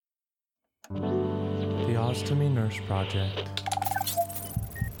Ostomy Nurse Project.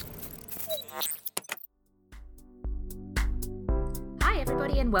 Hi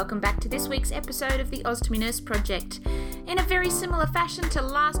everybody and welcome back to this week's episode of the Ostomy Nurse Project. In a very similar fashion to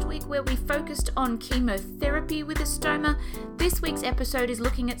last week where we focused on chemotherapy with a stoma, this week's episode is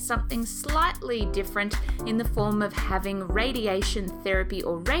looking at something slightly different in the form of having radiation therapy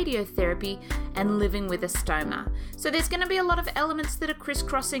or radiotherapy and living with a stoma. So there's going to be a lot of elements that are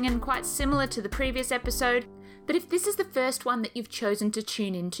crisscrossing and quite similar to the previous episode. But if this is the first one that you've chosen to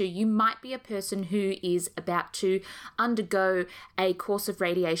tune into, you might be a person who is about to undergo a course of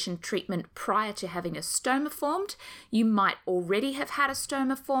radiation treatment prior to having a stoma formed. You might already have had a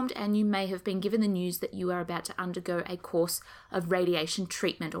stoma formed and you may have been given the news that you are about to undergo a course of radiation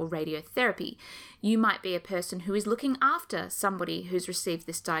treatment or radiotherapy. You might be a person who is looking after somebody who's received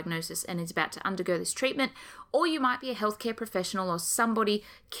this diagnosis and is about to undergo this treatment, or you might be a healthcare professional or somebody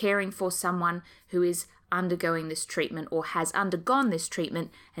caring for someone who is undergoing this treatment or has undergone this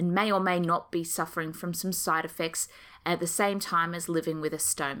treatment and may or may not be suffering from some side effects at the same time as living with a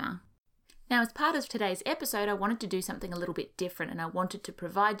stoma. Now, as part of today's episode, I wanted to do something a little bit different and I wanted to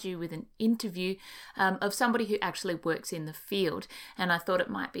provide you with an interview of somebody who actually works in the field. And I thought it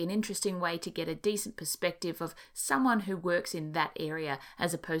might be an interesting way to get a decent perspective of someone who works in that area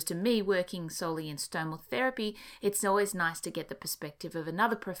as opposed to me working solely in stomal therapy. It's always nice to get the perspective of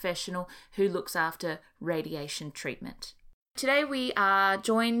another professional who looks after radiation treatment. Today we are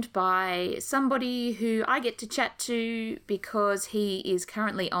joined by somebody who I get to chat to because he is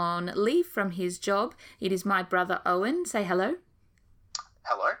currently on leave from his job. It is my brother Owen. Say hello.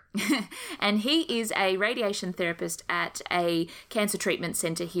 Hello. And he is a radiation therapist at a cancer treatment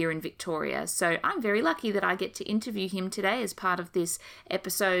centre here in Victoria. So I'm very lucky that I get to interview him today as part of this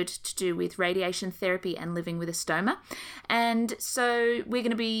episode to do with radiation therapy and living with a stoma. And so we're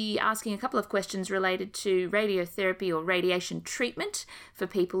going to be asking a couple of questions related to radiotherapy or radiation treatment for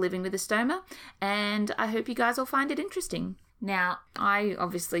people living with a stoma. And I hope you guys will find it interesting. Now, I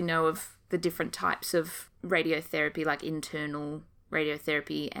obviously know of the different types of radiotherapy, like internal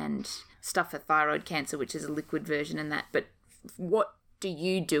radiotherapy and stuff for thyroid cancer, which is a liquid version and that. But what do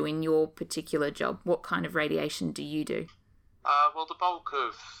you do in your particular job? What kind of radiation do you do? Well, the bulk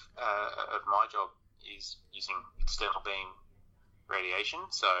of my job is using external beam radiation,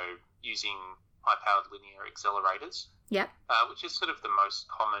 so using high-powered linear accelerators. Yep. Which is sort of the most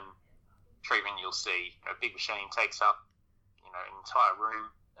common treatment you'll see. A big machine takes up, an entire room,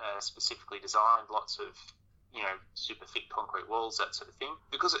 specifically designed, lots of super thick concrete walls, that sort of thing,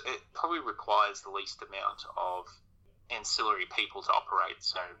 because it probably requires the least amount of ancillary people to operate.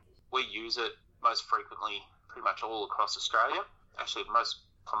 So we use it most frequently pretty much all across Australia, actually most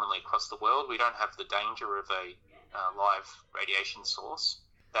commonly across the world. We don't have the danger of a live radiation source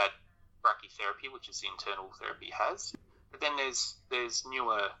that brachytherapy, which is the internal therapy, has. But then there's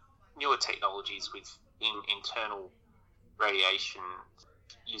newer technologies within internal radiation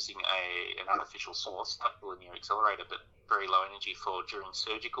using an artificial source, like the linear accelerator, but very low energy during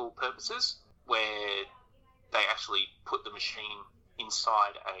surgical purposes, where they actually put the machine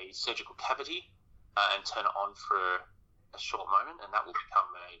inside a surgical cavity and turn it on for a short moment, and that will become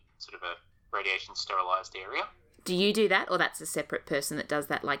a sort of a radiation sterilised area. Do you do that, or that's a separate person that does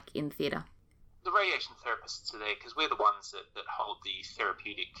that, like in theatre? The radiation therapists are there because we're the ones that hold the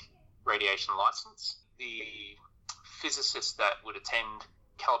therapeutic radiation licence. The physicist that would attend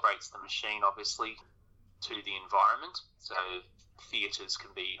calibrates the machine, obviously, to the environment. So theatres can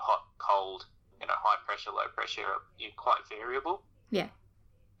be hot, cold, high pressure, low pressure, quite variable. Yeah.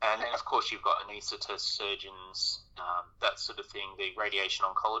 And then, of course, you've got anaesthetists, surgeons, that sort of thing, the radiation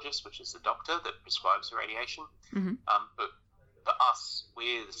oncologist, which is the doctor that prescribes the radiation. Mm-hmm. But for us,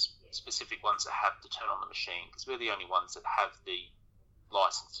 we're the specific ones that have to turn on the machine because we're the only ones that have the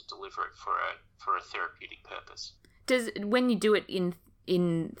licence to deliver it for a therapeutic purpose. When you do it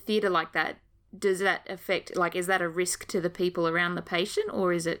in theatre like that, does that affect, is that a risk to the people around the patient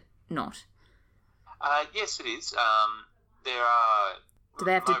or is it not? Yes, it is. There are Do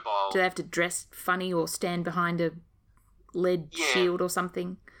they have to dress funny or stand behind a lead shield or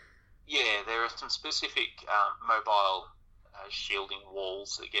something? Yeah, there are some specific mobile shielding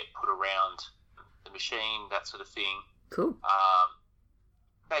walls that get put around the machine, that sort of thing. Cool.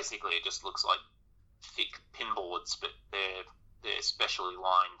 Basically, it just looks like thick pinboards, but they're specially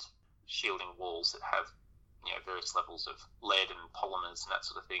lined shielding walls that have various levels of lead and polymers and that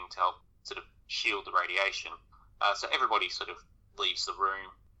sort of thing to help sort of shield the radiation. So everybody sort of leaves the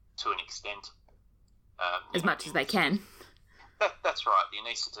room to an extent. As much as they can. That's right. The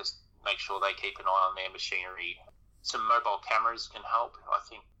anaesthetist make sure they keep an eye on their machinery. Some mobile cameras can help. I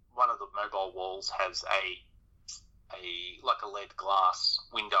think one of the mobile walls has a like a lead glass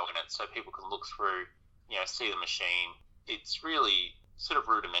window in it, so people can look through, see the machine. It's really sort of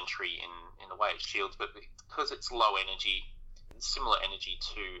rudimentary in the way it shields, but because it's low energy, similar energy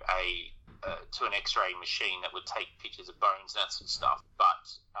to an X-ray machine that would take pictures of bones and that sort of stuff, but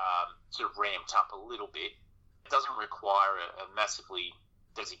sort of ramped up a little bit. It doesn't require a massively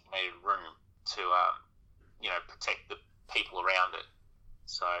designated room to protect the people around it.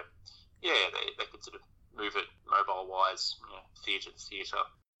 So they could sort of move it mobile-wise, theatre to theatre.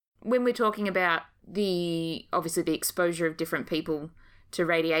 When we're talking about obviously the exposure of different people to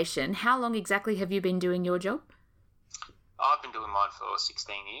radiation, how long exactly have you been doing your job? I've been doing mine for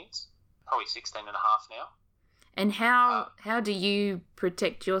 16 years, probably 16 and a half now. And how do you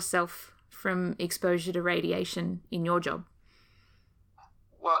protect yourself from exposure to radiation in your job?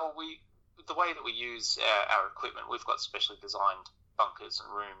 Well, the way that we use our equipment, we've got specially designed bunkers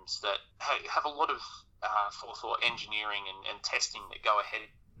and rooms that have a lot of forethought engineering and testing that go ahead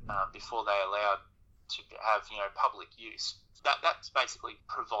before they're allowed to have public use. That's basically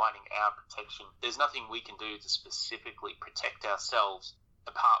providing our protection. There's nothing we can do to specifically protect ourselves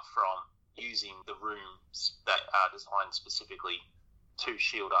apart from using the rooms that are designed specifically to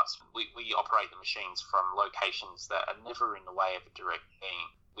shield us. We operate the machines from locations that are never in the way of a direct beam.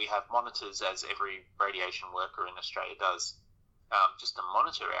 We have monitors, as every radiation worker in Australia does, just to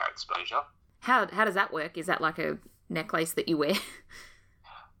monitor our exposure. How does that work? Is that like a necklace that you wear?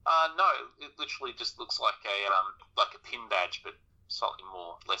 No, it literally just looks like a pin badge, but slightly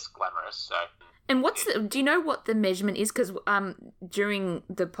less glamorous. So. And do you know what the measurement is? Because during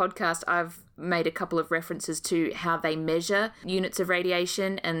the podcast, I've made a couple of references to how they measure units of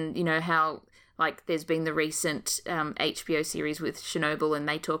radiation, and how there's been the recent HBO series with Chernobyl, and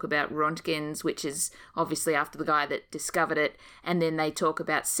they talk about Rontgens, which is obviously after the guy that discovered it, and then they talk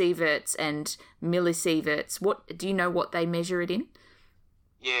about sieverts and millisieverts. Do you know what they measure it in?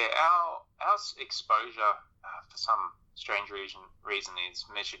 Yeah, our exposure for some strange reason is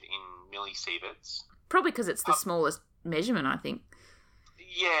measured in millisieverts. Probably because it's the smallest measurement, I think.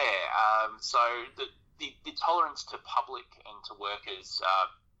 Yeah, so the tolerance to public and to workers,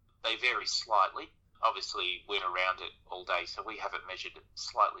 they vary slightly. Obviously, we're around it all day, so we have it measured at a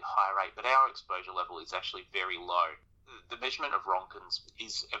slightly higher rate, but our exposure level is actually very low. The measurement of Rontgens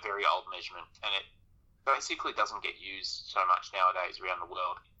is a very old measurement, and it basically doesn't get used so much nowadays around the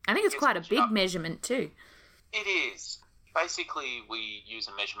world. I think it's quite a big measurement too. It is. Basically, we use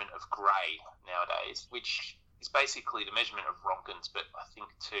a measurement of grey nowadays, which is basically the measurement of Rontgens, but I think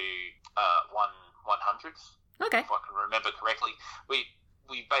to 1/100th. Okay. If I can remember correctly. We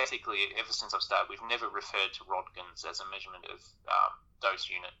basically, ever since I've started, we've never referred to Rontgens as a measurement of dose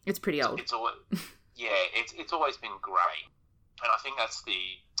unit. It's pretty old. It's always, it's always been grey, and I think that's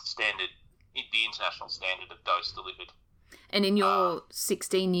the standard, the international standard of dose delivered. And in your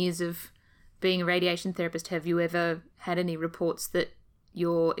 16 years of being a radiation therapist, have you ever had any reports that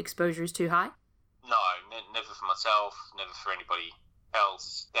your exposure is too high? No, never for myself, never for anybody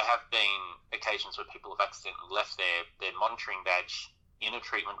else. There have been occasions where people have accidentally left their monitoring badge in a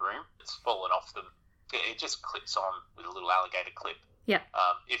treatment room. It's fallen off them. It just clips on with a little alligator clip. Yeah.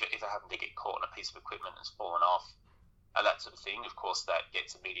 If it happened to get caught on a piece of equipment and it's fallen off, that sort of thing, of course, that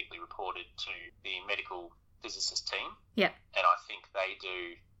gets immediately reported to the medical physicist team. Yeah. And I think they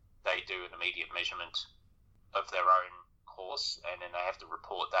do an immediate measurement of their own course, and then they have to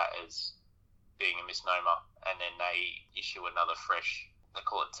report that as being a misnomer, and then they issue another fresh, they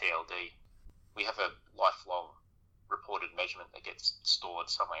call it TLD. We have a lifelong reported measurement that gets stored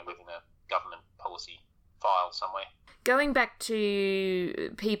somewhere within a government policy file somewhere. Going back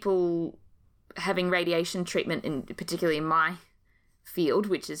to people having radiation treatment, particularly in my field,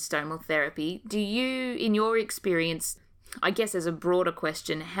 which is stomal therapy, do you, in your experience, I guess as a broader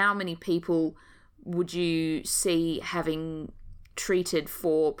question, how many people would you see having treated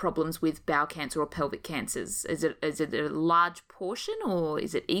for problems with bowel cancer or pelvic cancers? Is it a large portion, or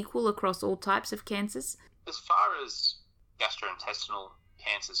is it equal across all types of cancers? As far as gastrointestinal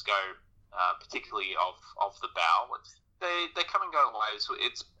cancers go, particularly of the bowel, they come and go in waves.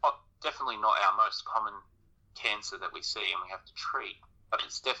 It's definitely not our most common cancer that we see and we have to treat, but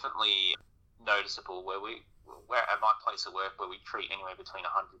it's definitely noticeable where at my place of work, where we treat anywhere between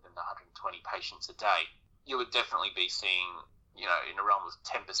 100 and 120 patients a day, you would definitely be seeing, in a realm of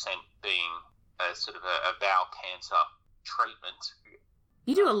 10% being a sort of a bowel cancer treatment.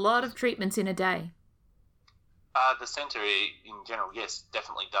 You do a lot of treatments in a day. The centre in general, yes,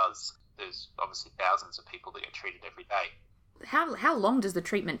 definitely does. There's obviously thousands of people that get treated every day. How long does the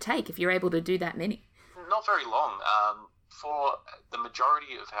treatment take if you're able to do that many? Not very long. For the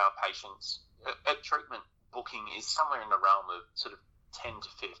majority of our patients, a treatment booking is somewhere in the realm of sort of 10 to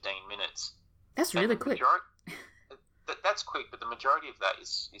 15 minutes. That's really quick. That's quick, but the majority of that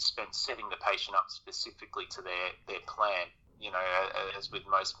is spent setting the patient up specifically to their plan. As with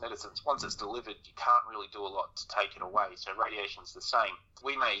most medicines, once it's delivered, you can't really do a lot to take it away. So radiation's the same.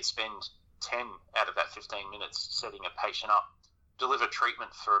 We may spend 10 out of that 15 minutes setting a patient up, deliver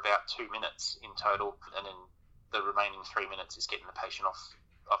treatment for about 2 minutes in total, and then the remaining 3 minutes is getting the patient off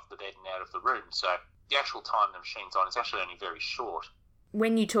the bed and out of the room. So the actual time the machine's on is actually only very short.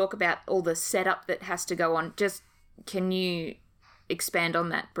 When you talk about all the setup that has to go on, just can you expand on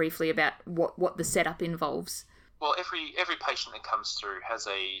that briefly about what the setup involves? Well, every patient that comes through has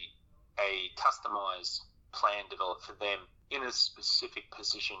a customised plan developed for them in a specific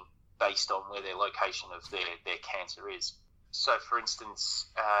position based on where their location of their cancer is. So, for instance,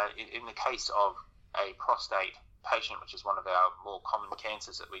 in the case of a prostate patient, which is one of our more common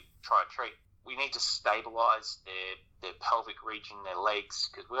cancers that we try to treat, we need to stabilise their pelvic region, their legs,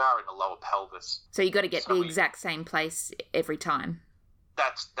 because we are in the lower pelvis. So you've got to get the exact same place every time.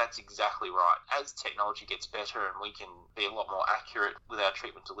 That's exactly right. As technology gets better and we can be a lot more accurate with our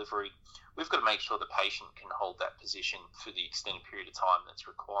treatment delivery, we've got to make sure the patient can hold that position for the extended period of time that's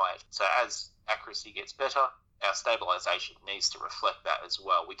required. So as accuracy gets better, our stabilisation needs to reflect that as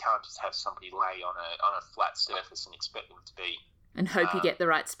well. We can't just have somebody lay on a flat surface and expect them to be... And hope you get the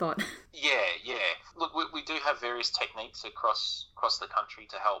right spot. Yeah. Look, we do have various techniques across the country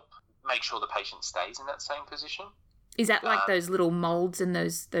to help make sure the patient stays in that same position. Is that like those little moulds and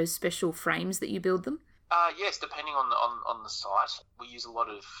those special frames that you build them? Yes, depending on the site. We use a lot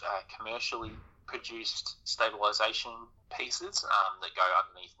of commercially produced stabilisation pieces that go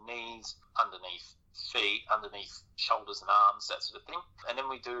underneath knees, underneath feet, underneath shoulders and arms, that sort of thing. And then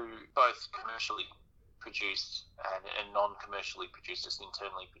we do both commercially produced and non-commercially produced, just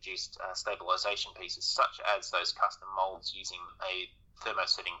internally produced stabilisation pieces, such as those custom moulds using a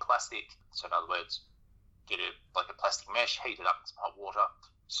thermosetting plastic. So in other words, get a plastic mesh, heat it up in some hot water,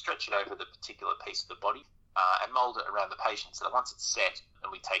 stretch it over the particular piece of the body, and mould it around the patient so that once it's set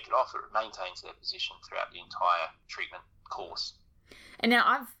and we take it off, it maintains their position throughout the entire treatment course. And now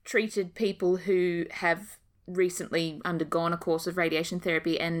I've treated people who have recently undergone a course of radiation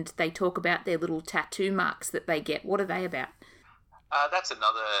therapy and they talk about their little tattoo marks that they get. What are they about? That's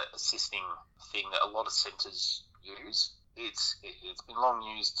another assisting thing that a lot of centres use. It's been long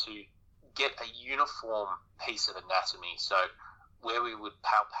used to get a uniform piece of anatomy. So where we would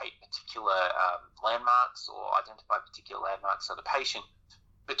palpate particular landmarks or identify particular landmarks of the patient,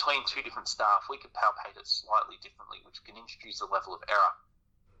 between two different staff, we could palpate it slightly differently, which can introduce a level of error.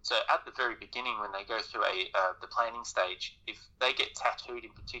 So at the very beginning, when they go through the planning stage, if they get tattooed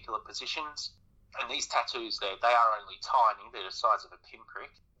in particular positions, and these tattoos, they are only tiny, they're the size of a pinprick,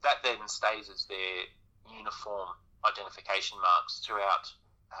 that then stays as their uniform identification marks throughout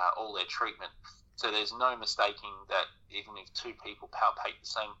all their treatment. So there's no mistaking that even if two people palpate the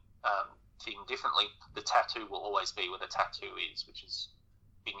same thing differently, the tattoo will always be where the tattoo is, which has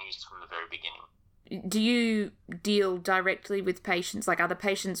been used from the very beginning. Do you deal directly with patients, like other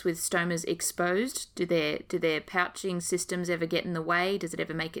patients with stomas exposed? Do their pouching systems ever get in the way? Does it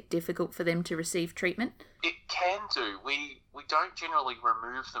ever make it difficult for them to receive treatment? It can do. We don't generally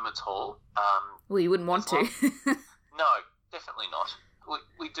remove them at all. Well, you wouldn't want to. No, definitely not.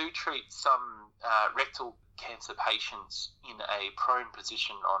 We do treat some rectal cancer patients in a prone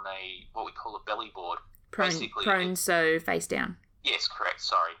position on what we call a belly board. Prone, so face down. Yes, correct,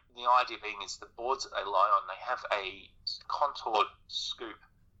 sorry. The idea being is the boards that they lie on, they have a contoured scoop,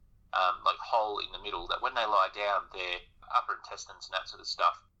 like hole in the middle, that when they lie down, their upper intestines and that sort of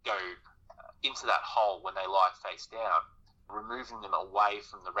stuff go into that hole when they lie face down, removing them away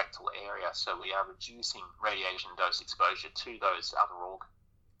from the rectal area, so we are reducing radiation dose exposure to those other organs.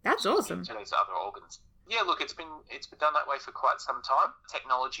 That's awesome. To those other organs. Yeah, look, it's been done that way for quite some time.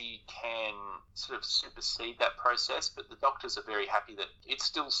 Technology can sort of supersede that process, but the doctors are very happy that it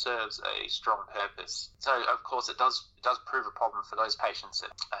still serves a strong purpose. So, of course, it does prove a problem for those patients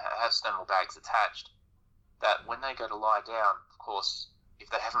that have stomal bags attached, that when they go to lie down, of course, if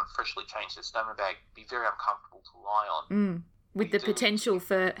they haven't freshly changed their stoma bag, it'd be very uncomfortable to lie on. With the potential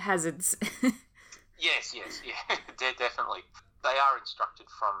for hazards. Yes, yeah, definitely. They are instructed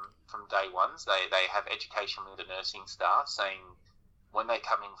from day one. They have education with the nursing staff saying when they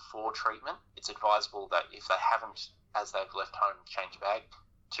come in for treatment, it's advisable that if they haven't, as they've left home, changed a bag,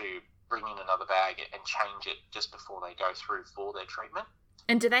 to bring in another bag and change it just before they go through for their treatment.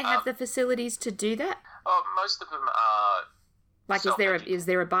 And do they have the facilities to do that? Most of them are Like, is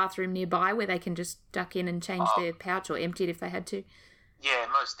there a bathroom nearby where they can just duck in and change their pouch or empty it if they had to? Yeah,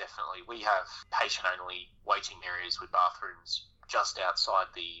 most definitely. We have patient-only waiting areas with bathrooms just outside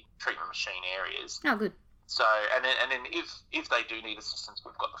the treatment machine areas. Oh, good. So, and then if they do need assistance,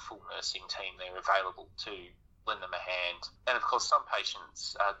 we've got the full nursing team there available to lend them a hand. And of course, some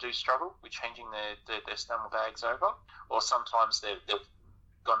patients do struggle with changing their stomal bags over, or sometimes they've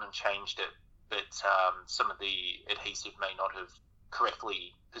gone and changed it, but some of the adhesive may not have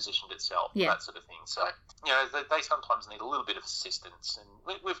correctly positioned itself, that sort of thing. So, they sometimes need a little bit of assistance,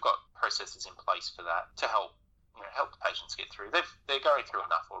 and we've got processes in place for that to help the patients get through. They're going through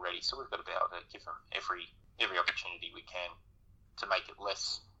enough already, so we've got to be able to give them every opportunity we can to make it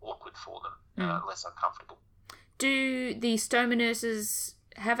less awkward for them, less uncomfortable. Do the stoma nurses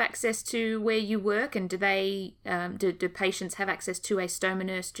have access to where you work, and do they do patients have access to a stoma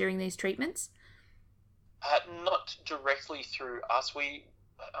nurse during these treatments? Not directly through us. We,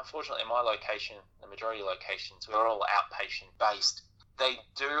 unfortunately, in my location, the majority of locations, we're all outpatient based. They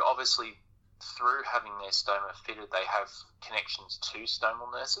do, obviously, through having their stoma fitted, they have connections to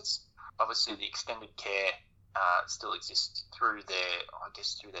stomal nurses. Obviously, the extended care still exists through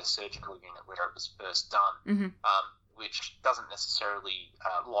their surgical unit where it was first done, which doesn't necessarily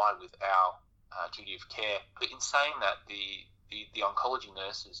lie with our duty of care. But in saying that, the oncology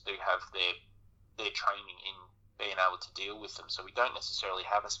nurses do have their training in being able to deal with them. So we don't necessarily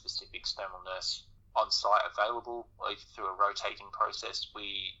have a specific stomal nurse on site available through a rotating process.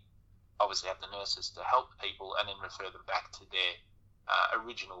 We obviously have the nurses to help people and then refer them back to their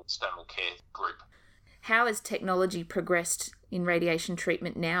original stomal care group. How has technology progressed in radiation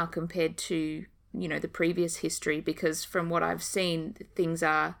treatment now compared to, the previous history? Because from what I've seen, things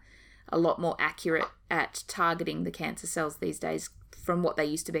are a lot more accurate at targeting the cancer cells these days from what they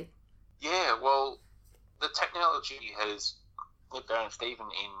used to be. Yeah, well, the technology has advanced even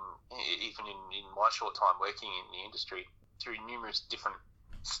in my short time working in the industry through numerous different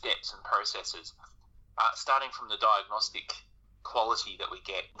steps and processes, starting from the diagnostic quality that we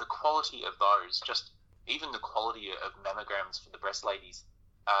get. The quality of those, just even the quality of mammograms for the breast ladies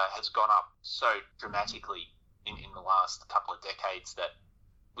has gone up so dramatically in the last couple of decades that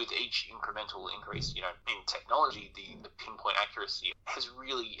with each incremental increase, in technology, the pinpoint accuracy has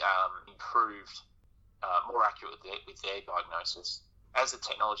really improved, more accurate with their diagnosis. As the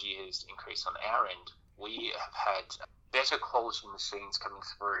technology has increased on our end, we have had better quality machines coming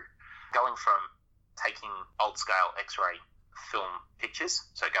through, going from taking old-scale X-ray film pictures,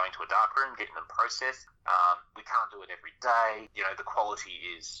 so going to a dark room, getting them processed. We can't do it every day. The quality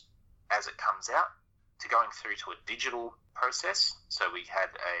is as it comes out, to going through to a digital process. So we had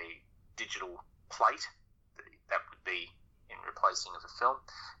a digital plate that would be in replacing of a film.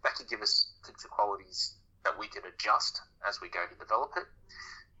 That could give us picture qualities that we could adjust as we go to develop it.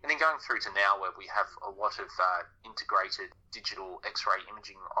 And then going through to now where we have a lot of integrated digital X-ray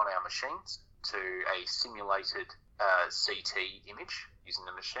imaging on our machines to a simulated CT image using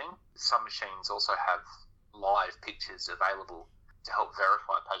the machine. Some machines also have live pictures available to help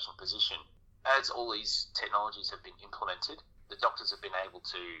verify patient position. As all these technologies have been implemented, the doctors have been able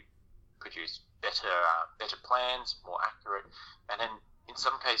to produce better plans, more accurate, and then in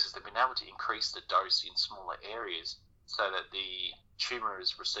some cases they've been able to increase the dose in smaller areas so that the tumour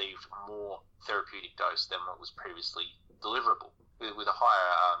has received more therapeutic dose than what was previously deliverable, with a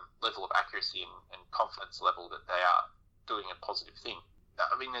higher level of accuracy and confidence level that they are doing a positive thing.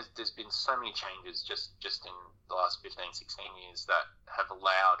 I mean, there's been so many changes just in the last 15, 16 years that have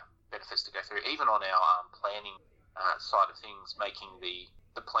allowed benefits to go through, even on our planning side of things, making the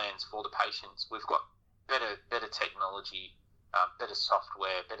plans for the patients. We've got better technology, better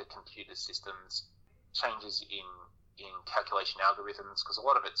software, better computer systems, changes in calculation algorithms, because a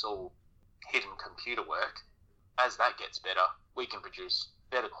lot of it's all hidden computer work. As that gets better, we can produce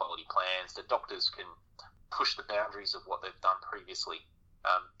better quality plans. The doctors can push the boundaries of what they've done previously,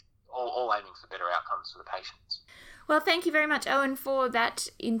 all aiming for better outcomes for the patients. Well, thank you very much, Owen, for that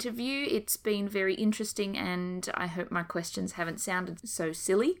interview. It's been very interesting, and I hope my questions haven't sounded so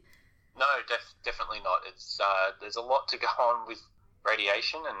silly. No, definitely not. It's there's a lot to go on with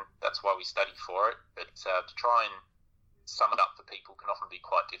radiation, and that's why we study for it. But to try and sum it up for people can often be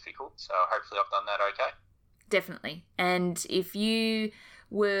quite difficult. So hopefully I've done that okay. Definitely. And if you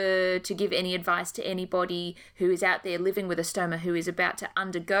were to give any advice to anybody who is out there living with a stoma who is about to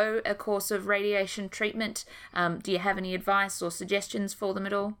undergo a course of radiation treatment, do you have any advice or suggestions for them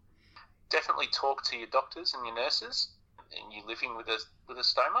at all? Definitely talk to your doctors and your nurses and you living with a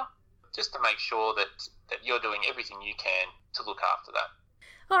stoma, just to make sure that you're doing everything you can to look after that.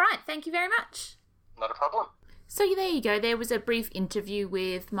 All right. Thank you very much. Not a problem. So there you go. There was a brief interview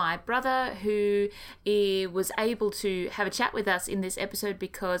with my brother who was able to have a chat with us in this episode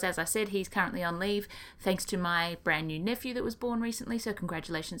because, as I said, he's currently on leave thanks to my brand new nephew that was born recently. So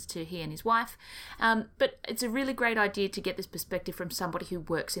congratulations to he and his wife. But it's a really great idea to get this perspective from somebody who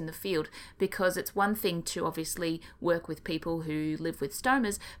works in the field, because it's one thing to obviously work with people who live with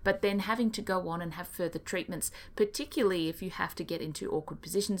stomas, but then having to go on and have further treatments, particularly if you have to get into awkward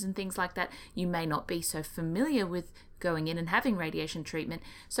positions and things like that, you may not be so familiar with going in and having radiation treatment.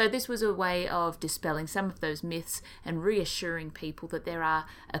 So this was a way of dispelling some of those myths and reassuring people that there are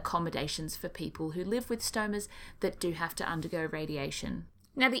accommodations for people who live with stomas that do have to undergo radiation.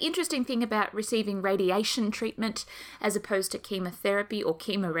 Now, the interesting thing about receiving radiation treatment as opposed to chemotherapy or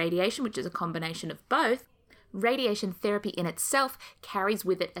chemoradiation, which is a combination of both, radiation therapy in itself carries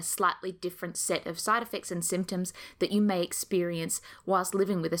with it a slightly different set of side effects and symptoms that you may experience whilst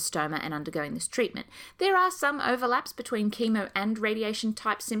living with a stoma and undergoing this treatment. There are some overlaps between chemo and radiation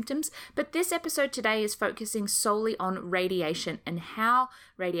type symptoms, but this episode today is focusing solely on radiation and how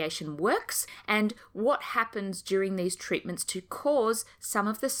radiation works and what happens during these treatments to cause some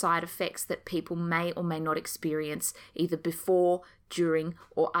of the side effects that people may or may not experience either before, during,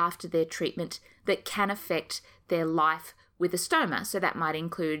 or after their treatment that can affect their life with a stoma. So that might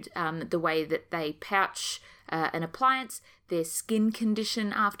include the way that they pouch an appliance, their skin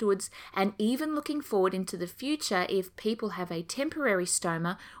condition afterwards, and even looking forward into the future, if people have a temporary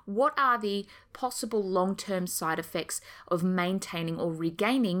stoma, what are the possible long-term side effects of maintaining or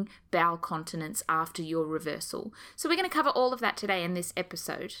regaining bowel continence after your reversal. So we're going to cover all of that today in this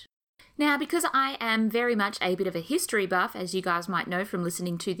episode. Now, because I am very much a bit of a history buff, as you guys might know from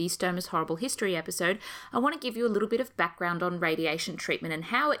listening to the Stoma's Horrible History episode, I want to give you a little bit of background on radiation treatment and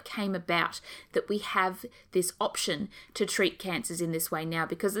how it came about that we have this option to treat cancers in this way now,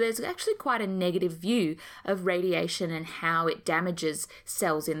 because there's actually quite a negative view of radiation and how it damages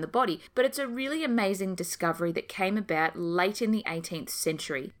cells in the body. But it's a really amazing discovery that came about late in the 18th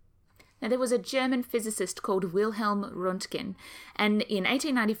century. Now, there was a German physicist called Wilhelm Röntgen, and in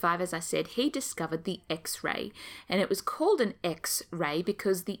 1895, as I said, he discovered the X-ray, and it was called an X-ray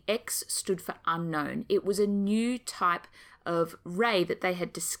because the X stood for unknown. It was a new type of ray that they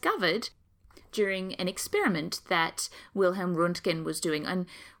had discovered during an experiment that Wilhelm Röntgen was doing. And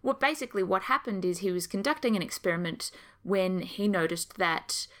what happened is he was conducting an experiment when he noticed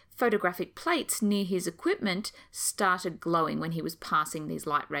that photographic plates near his equipment started glowing when he was passing these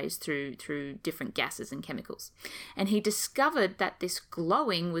light rays through different gases and chemicals. And he discovered that this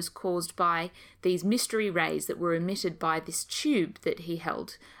glowing was caused by these mystery rays that were emitted by this tube that he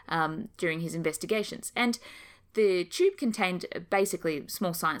held during his investigations. And the tube contained basically a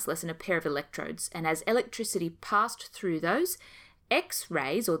small science lesson, a pair of electrodes. And as electricity passed through those,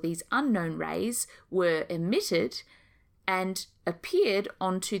 X-rays, or these unknown rays, were emitted and appeared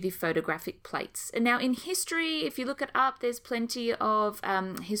onto the photographic plates. And now in history, if you look it up, there's plenty of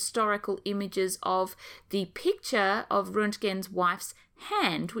historical images of the picture of Röntgen's wife's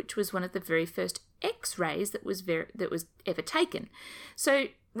hand, which was one of the very first X-rays that was ever taken. So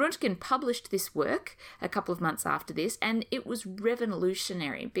Röntgen published this work a couple of months after this, and it was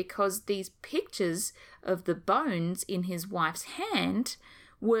revolutionary because these pictures of the bones in his wife's hand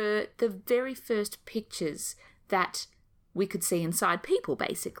were the very first pictures that we could see inside people,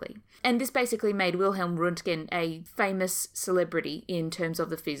 basically. And this basically made Wilhelm Röntgen a famous celebrity in terms of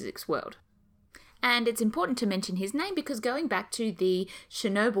the physics world. And it's important to mention his name because going back to the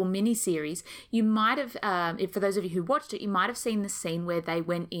Chernobyl miniseries, you might have, for those of you who watched it, you might have seen the scene where they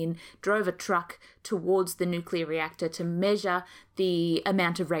went in, drove a truck towards the nuclear reactor to measure the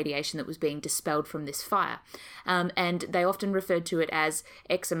amount of radiation that was being dispelled from this fire. And they often referred to it as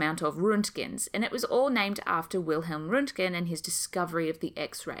X amount of Röntgens. And it was all named after Wilhelm Röntgen and his discovery of the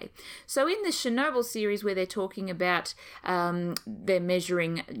X-ray. So in the Chernobyl series where they're talking about, they're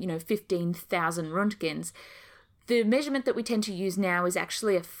measuring, 15,000 Röntgens, the measurement that we tend to use now is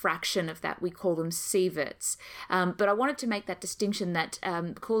actually a fraction of that. We call them sieverts. But I wanted to make that distinction that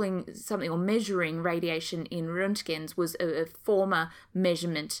calling something or measuring radiation in Röntgens was a former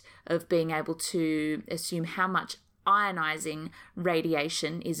measurement of being able to assume how much ionizing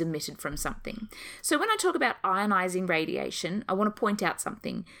radiation is emitted from something. So when I talk about ionizing radiation, I want to point out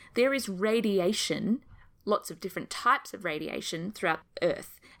something. There is radiation, lots of different types of radiation throughout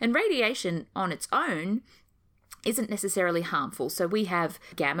Earth. And radiation on its own isn't necessarily harmful. So we have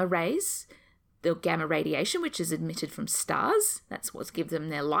gamma rays, the gamma radiation, which is emitted from stars. That's what gives them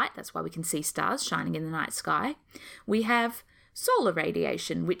their light. That's why we can see stars shining in the night sky. We have solar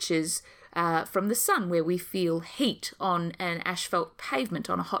radiation, which is from the sun, where we feel heat on an asphalt pavement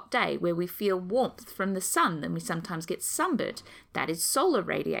on a hot day, where we feel warmth from the sun, and we sometimes get sunburned. That is solar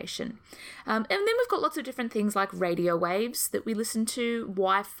radiation. And then we've got lots of different things like radio waves that we listen to,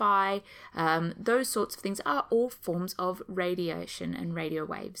 Wi-Fi, those sorts of things are all forms of radiation and radio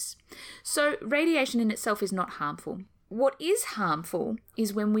waves. So radiation in itself is not harmful. What is harmful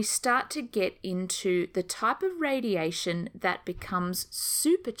is when we start to get into the type of radiation that becomes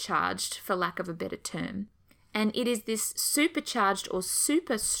supercharged, for lack of a better term. And it is this supercharged or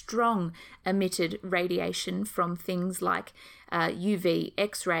super strong emitted radiation from things like UV,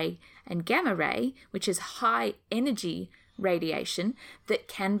 X-ray, and gamma ray, which is high energy radiation, that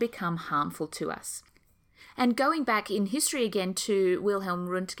can become harmful to us. And going back in history again to Wilhelm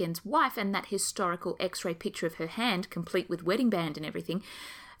Röntgen's wife and that historical X-ray picture of her hand, complete with wedding band and everything,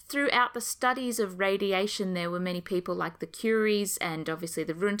 throughout the studies of radiation, there were many people like the Curies and obviously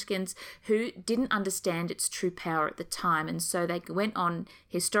the Röntgens who didn't understand its true power at the time. And so they went on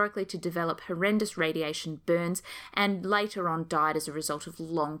historically to develop horrendous radiation burns and later on died as a result of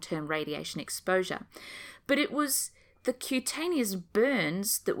long-term radiation exposure. But it was the cutaneous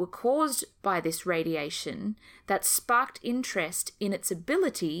burns that were caused by this radiation that sparked interest in its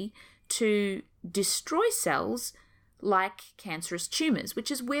ability to destroy cells like cancerous tumours, which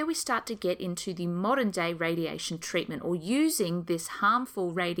is where we start to get into the modern day radiation treatment, or using this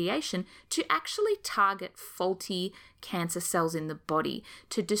harmful radiation to actually target faulty cancer cells in the body,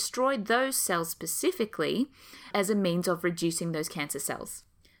 to destroy those cells specifically as a means of reducing those cancer cells.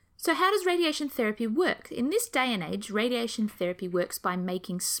 So how does radiation therapy work? In this day and age, radiation therapy works by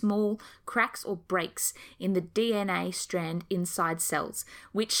making small cracks or breaks in the DNA strand inside cells,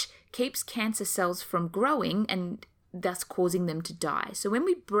 which keeps cancer cells from growing and thus causing them to die. So when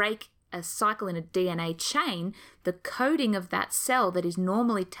we break a cycle in a DNA chain, the coding of that cell that is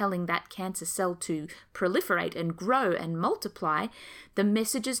normally telling that cancer cell to proliferate and grow and multiply, the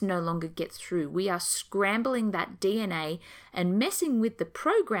messages no longer get through. We are scrambling that DNA and messing with the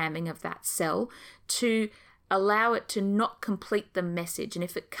programming of that cell to allow it to not complete the message. And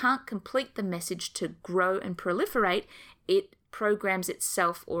if it can't complete the message to grow and proliferate, it programs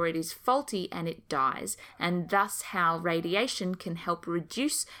itself, or it is faulty and it dies. And thus how radiation can help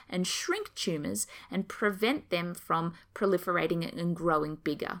reduce and shrink tumours and prevent them from proliferating and growing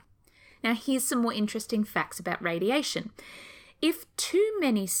bigger. Now here's some more interesting facts about radiation. If too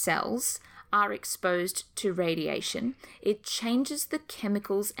many cells are exposed to radiation, it changes the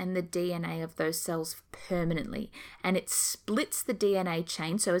chemicals and the DNA of those cells permanently, and it splits the DNA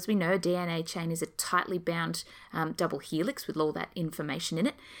chain. So as we know, a DNA chain is a tightly bound double helix with all that information in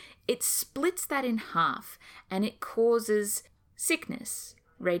it. It splits that in half, and it causes sickness,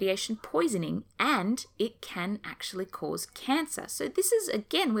 radiation poisoning, and it can actually cause cancer. So this is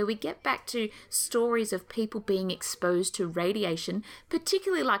again where we get back to stories of people being exposed to radiation,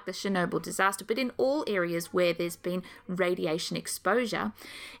 particularly like the Chernobyl disaster, but in all areas where there's been radiation exposure.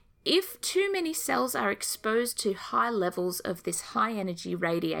 If too many cells are exposed to high levels of this high energy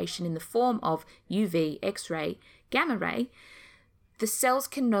radiation in the form of UV, X-ray, gamma ray, the cells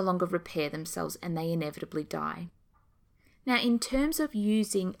can no longer repair themselves and they inevitably die. Now, in terms of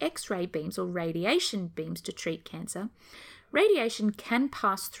using X-ray beams or radiation beams to treat cancer, radiation can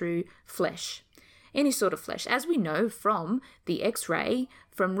pass through flesh, any sort of flesh, as we know from the X-ray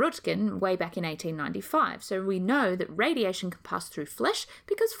from Röntgen way back in 1895. So we know that radiation can pass through flesh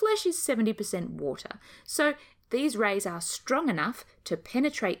because flesh is 70% water. So these rays are strong enough to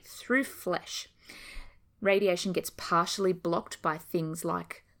penetrate through flesh. Radiation gets partially blocked by things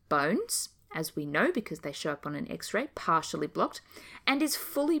like bones, as we know because they show up on an X-ray, partially blocked, and is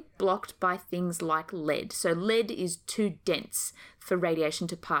fully blocked by things like lead. So lead is too dense for radiation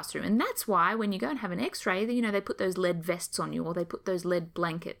to pass through. And that's why when you go and have an X-ray, they put those lead vests on you, or they put those lead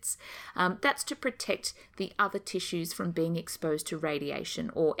blankets. That's to protect the other tissues from being exposed to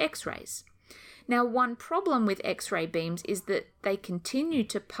radiation or X-rays. Now, one problem with X-ray beams is that they continue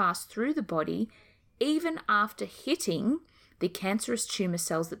to pass through the body even after hitting the cancerous tumour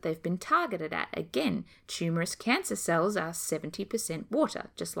cells that they've been targeted at. Again, tumorous cancer cells are 70% water,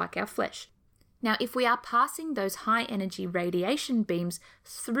 just like our flesh. Now, if we are passing those high-energy radiation beams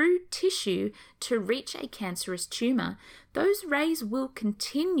through tissue to reach a cancerous tumour, those rays will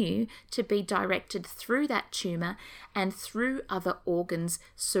continue to be directed through that tumour and through other organs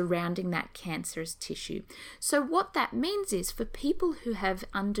surrounding that cancerous tissue. So what that means is for people who have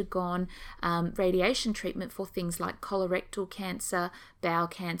undergone radiation treatment for things like colorectal cancer, bowel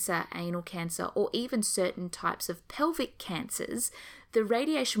cancer, anal cancer, or even certain types of pelvic cancers, the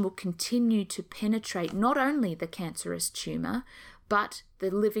radiation will continue to penetrate not only the cancerous tumour, but the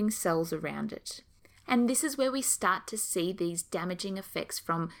living cells around it. And this is where we start to see these damaging effects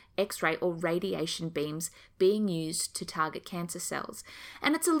from X-ray or radiation beams being used to target cancer cells.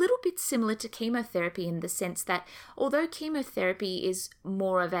 And it's a little bit similar to chemotherapy in the sense that although chemotherapy is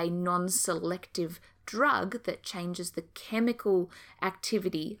more of a non-selective drug that changes the chemical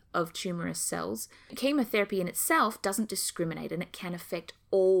activity of tumorous cells, chemotherapy in itself doesn't discriminate and it can affect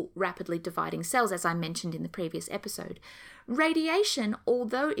all rapidly dividing cells, as I mentioned in the previous episode. Radiation,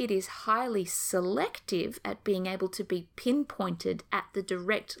 although it is highly selective at being able to be pinpointed at the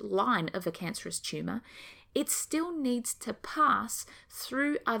direct line of a cancerous tumour, it still needs to pass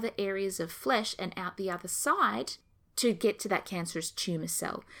through other areas of flesh and out the other side to get to that cancerous tumour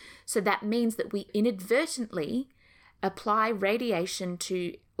cell. So that means that we inadvertently apply radiation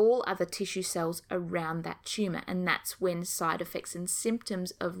to all other tissue cells around that tumour, and that's when side effects and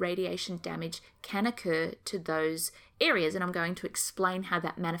symptoms of radiation damage can occur to those areas, and I'm going to explain how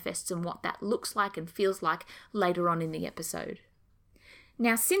that manifests and what that looks like and feels like later on in the episode.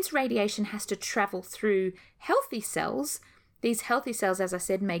 Now, since radiation has to travel through healthy cells, these healthy cells, as I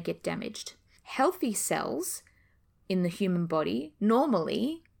said, may get damaged. Healthy cells in the human body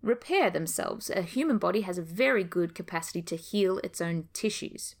normally repair themselves. A human body has a very good capacity to heal its own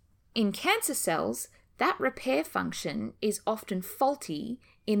tissues. In cancer cells, that repair function is often faulty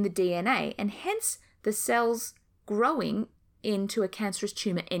in the DNA, and hence the cells growing into a cancerous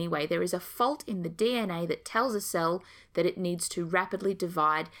tumour anyway. There is a fault in the DNA that tells a cell that it needs to rapidly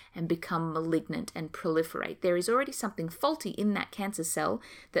divide and become malignant and proliferate. There is already something faulty in that cancer cell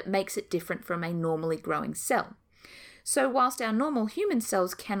that makes it different from a normally growing cell. So whilst our normal human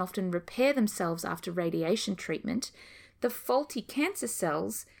cells can often repair themselves after radiation treatment, the faulty cancer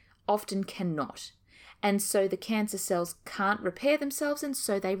cells often cannot. And so the cancer cells can't repair themselves, and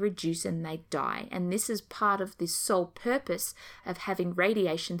so they reduce and they die. And this is part of the sole purpose of having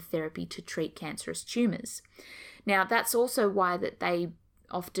radiation therapy to treat cancerous tumours. Now, that's also why that they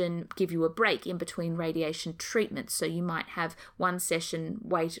often give you a break in between radiation treatments. So you might have one session,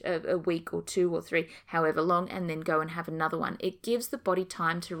 wait a week or 2 or 3, however long, and then go and have another one. It gives the body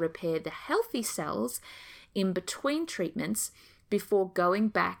time to repair the healthy cells in between treatments before going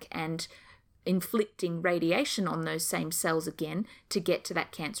back and inflicting radiation on those same cells again to get to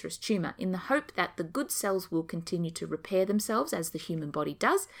that cancerous tumour, in the hope that the good cells will continue to repair themselves as the human body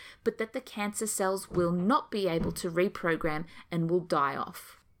does, but that the cancer cells will not be able to reprogram and will die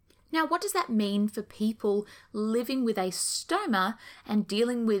off. Now, what does that mean for people living with a stoma and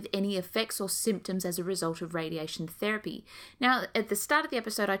dealing with any effects or symptoms as a result of radiation therapy? Now, at the start of the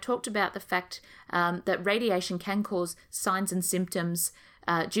episode, I talked about the fact that radiation can cause signs and symptoms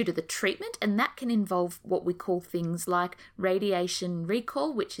due to the treatment, and that can involve what we call things like radiation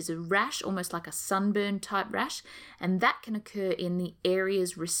recall, which is a rash, almost like a sunburn type rash, and that can occur in the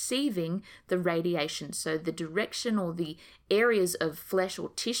areas receiving the radiation. So the direction or the areas of flesh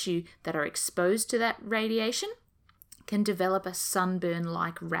or tissue that are exposed to that radiation can develop a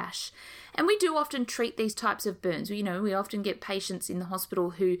sunburn-like rash. And we do often treat these types of burns. We often get patients in the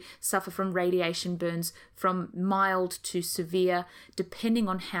hospital who suffer from radiation burns from mild to severe, depending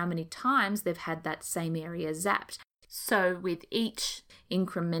on how many times they've had that same area zapped. So with each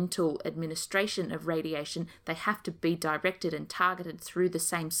incremental administration of radiation, they have to be directed and targeted through the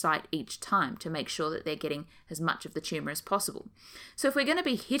same site each time to make sure that they're getting as much of the tumour as possible. So if we're going to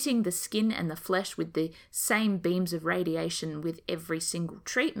be hitting the skin and the flesh with the same beams of radiation with every single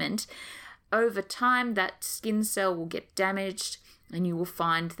treatment, over time that skin cell will get damaged, and you will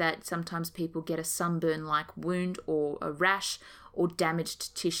find that sometimes people get a sunburn-like wound or a rash or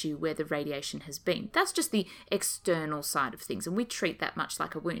damaged tissue where the radiation has been. That's just the external side of things, and we treat that much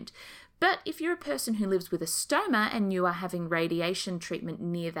like a wound. But if you're a person who lives with a stoma and you are having radiation treatment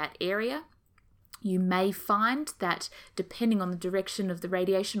near that area, you may find that depending on the direction of the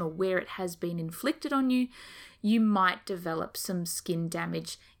radiation or where it has been inflicted on you, you might develop some skin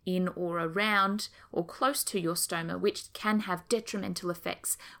damage in or around or close to your stoma, which can have detrimental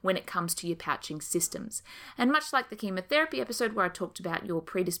effects when it comes to your pouching systems. And much like the chemotherapy episode where I talked about your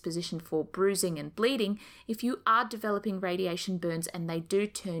predisposition for bruising and bleeding, if you are developing radiation burns and they do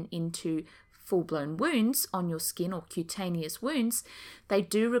turn into full-blown wounds on your skin or cutaneous wounds, they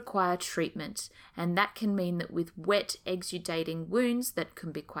do require treatment. And that can mean that with wet, exudating wounds that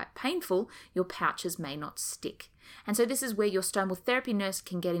can be quite painful, your pouches may not stick. And so this is where your stomal therapy nurse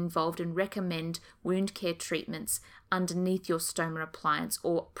can get involved and recommend wound care treatments underneath your stoma appliance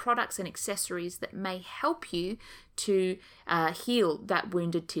or products and accessories that may help you to heal that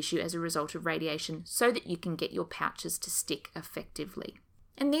wounded tissue as a result of radiation so that you can get your pouches to stick effectively.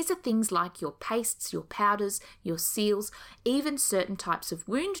 And these are things like your pastes, your powders, your seals, even certain types of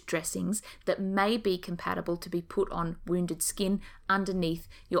wound dressings that may be compatible to be put on wounded skin underneath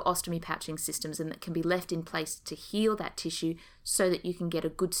your ostomy pouching systems, and that can be left in place to heal that tissue so that you can get a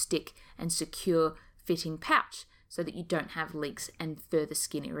good stick and secure fitting pouch so that you don't have leaks and further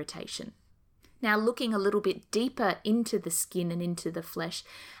skin irritation. Now, looking a little bit deeper into the skin and into the flesh,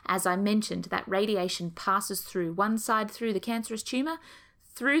 as I mentioned, that radiation passes through one side through the cancerous tumour,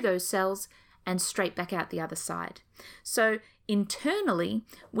 through those cells, and straight back out the other side. So internally,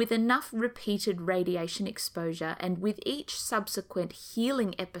 with enough repeated radiation exposure and with each subsequent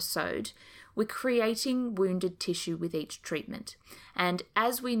healing episode, we're creating wounded tissue with each treatment. And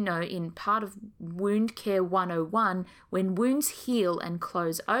as we know in part of Wound Care 101, when wounds heal and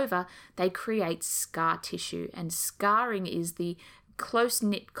close over, they create scar tissue. And scarring is the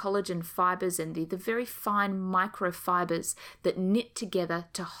close-knit collagen fibers and the very fine microfibers that knit together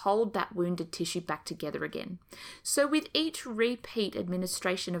to hold that wounded tissue back together again. So with each repeat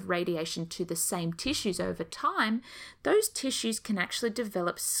administration of radiation to the same tissues over time, those tissues can actually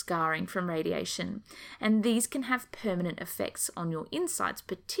develop scarring from radiation, and these can have permanent effects on your insides,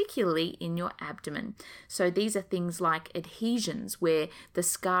 particularly in your abdomen. So these are things like adhesions, where the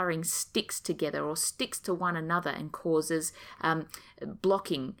scarring sticks together or sticks to one another and causes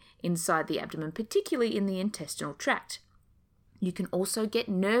blocking inside the abdomen, particularly in the intestinal tract. You can also get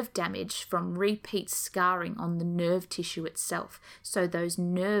nerve damage from repeat scarring on the nerve tissue itself. So those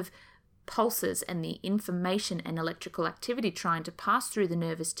nerve pulses and the information and electrical activity trying to pass through the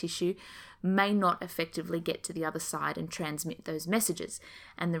nervous tissue may not effectively get to the other side and transmit those messages.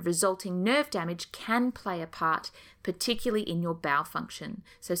 And the resulting nerve damage can play a part, particularly in your bowel function.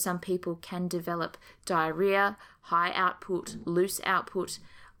 So some people can develop diarrhea, high output, loose output,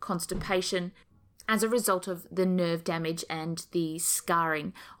 constipation, as a result of the nerve damage and the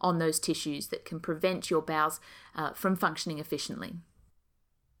scarring on those tissues that can prevent your bowels from functioning efficiently.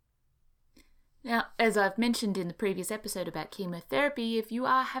 Now, as I've mentioned in the previous episode about chemotherapy, if you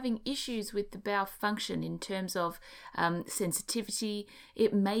are having issues with the bowel function in terms of sensitivity,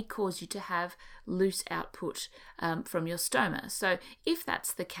 it may cause you to have loose output from your stoma. So if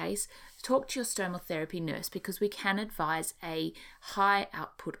that's the case, talk to your stomal therapy nurse, because we can advise a high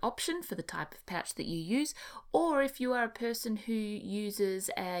output option for the type of pouch that you use. Or if you are a person who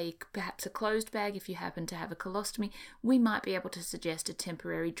uses perhaps a closed bag, if you happen to have a colostomy, we might be able to suggest a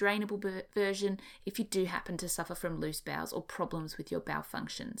temporary drainable version if you do happen to suffer from loose bowels or problems with your bowel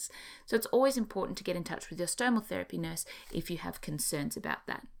functions. So it's always important to get in touch with your stomal therapy nurse if you have concerns about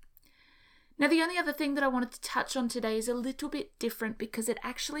that. Now, the only other thing that I wanted to touch on today is a little bit different, because it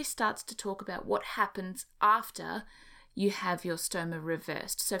actually starts to talk about what happens after you have your stoma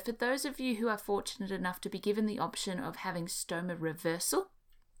reversed. So for those of you who are fortunate enough to be given the option of having stoma reversal,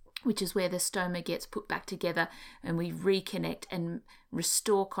 which is where the stoma gets put back together and we reconnect and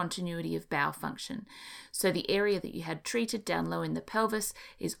restore continuity of bowel function. So the area that you had treated down low in the pelvis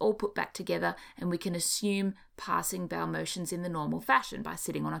is all put back together, and we can assume passing bowel motions in the normal fashion by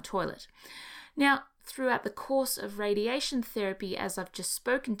sitting on a toilet. Now, throughout the course of radiation therapy, as I've just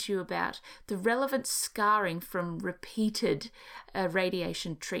spoken to you about, the relevant scarring from repeated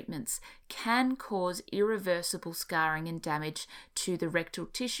radiation treatments can cause irreversible scarring and damage to the rectal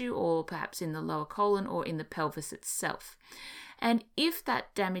tissue, or perhaps in the lower colon or in the pelvis itself. And if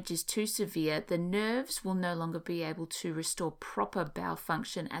that damage is too severe, the nerves will no longer be able to restore proper bowel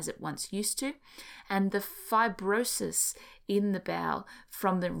function as it once used to, and the fibrosis in the bowel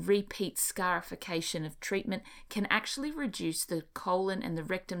from the repeat scarification of treatment can actually reduce the colon and the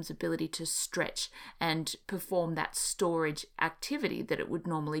rectum's ability to stretch and perform that storage activity that it would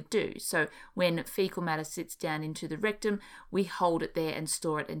normally do. So when fecal matter sits down into the rectum, we hold it there and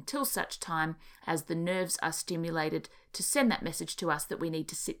store it until such time as the nerves are stimulated to send that message to us that we need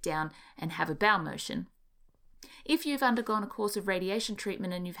to sit down and have a bowel motion. If you've undergone a course of radiation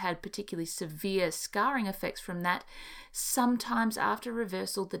treatment and you've had particularly severe scarring effects from that, sometimes after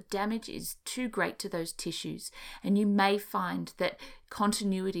reversal the damage is too great to those tissues, and you may find that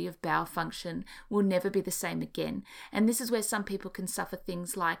continuity of bowel function will never be the same again. And this is where some people can suffer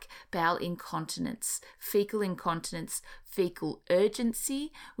things like bowel incontinence, fecal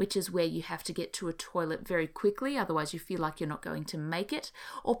urgency, which is where you have to get to a toilet very quickly, otherwise you feel like you're not going to make it,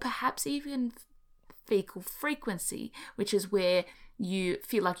 or perhaps even fecal frequency, which is where you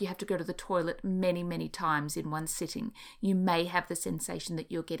feel like you have to go to the toilet many, many times in one sitting. You may have the sensation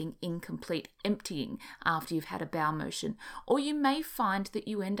that you're getting incomplete emptying after you've had a bowel motion. Or you may find that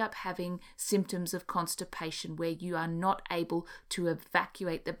you end up having symptoms of constipation where you are not able to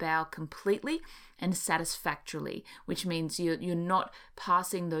evacuate the bowel completely, and satisfactorily, which means you're not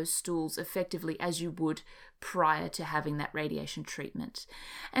passing those stools effectively as you would prior to having that radiation treatment.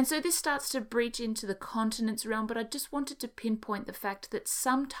 And so this starts to breach into the continence realm, but I just wanted to pinpoint the fact that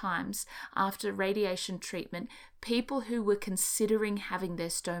sometimes after radiation treatment, people who were considering having their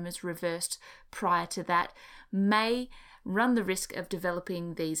stomas reversed prior to that may run the risk of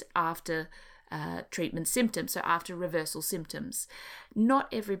developing these after treatment symptoms, so after reversal symptoms. Not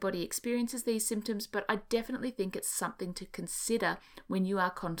everybody experiences these symptoms, but I definitely think it's something to consider when you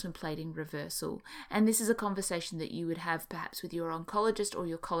are contemplating reversal. And this is a conversation that you would have perhaps with your oncologist or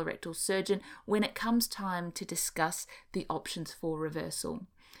your colorectal surgeon when it comes time to discuss the options for reversal.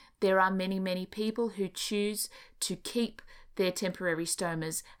 There are many, many people who choose to keep their temporary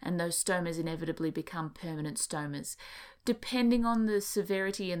stomas, and those stomas inevitably become permanent stomas. Depending on the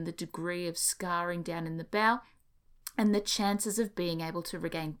severity and the degree of scarring down in the bowel and the chances of being able to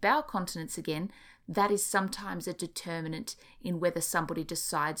regain bowel continence again, that is sometimes a determinant in whether somebody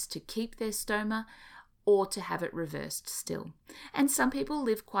decides to keep their stoma or to have it reversed still. And some people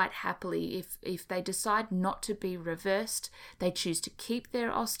live quite happily if they decide not to be reversed. They choose to keep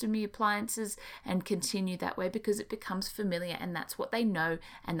their ostomy appliances and continue that way because it becomes familiar and that's what they know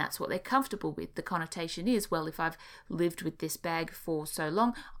and that's what they're comfortable with. The connotation is, well, if I've lived with this bag for so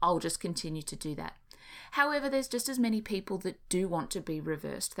long, I'll just continue to do that. However, there's just as many people that do want to be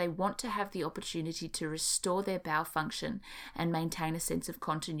reversed. They want to have the opportunity to restore their bowel function and maintain a sense of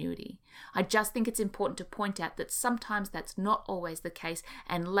continuity. I just think it's important to point out that sometimes that's not always the case,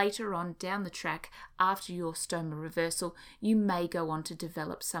 and later on down the track, after your stoma reversal, you may go on to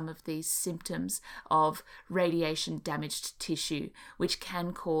develop some of these symptoms of radiation damaged tissue, which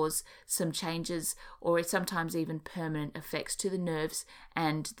can cause some changes or sometimes even permanent effects to the nerves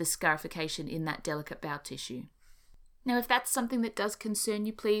and the scarification in that delicate bowel tissue. Now, if that's something that does concern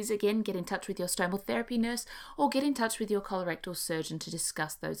you, please, again, get in touch with your stomal therapy nurse or get in touch with your colorectal surgeon to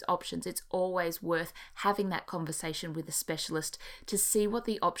discuss those options. It's always worth having that conversation with a specialist to see what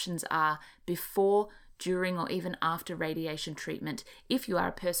the options are before, during, or even after radiation treatment, if you are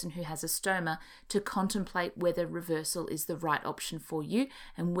a person who has a stoma, to contemplate whether reversal is the right option for you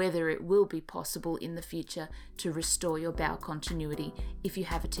and whether it will be possible in the future to restore your bowel continuity if you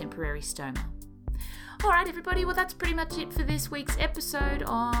have a temporary stoma. All right, everybody, well, that's pretty much it for this week's episode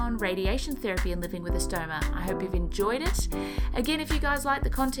on radiation therapy and living with a stoma. I hope you've enjoyed it. Again, if you guys like the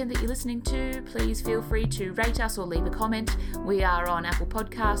content that you're listening to, please feel free to rate us or leave a comment. We are on Apple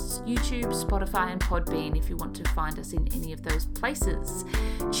Podcasts, YouTube, Spotify, and Podbean if you want to find us in any of those places.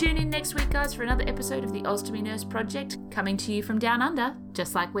 Tune in next week, guys, for another episode of the Ostomy Nurse Project, coming to you from down under,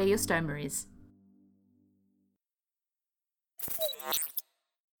 just like where your stoma is.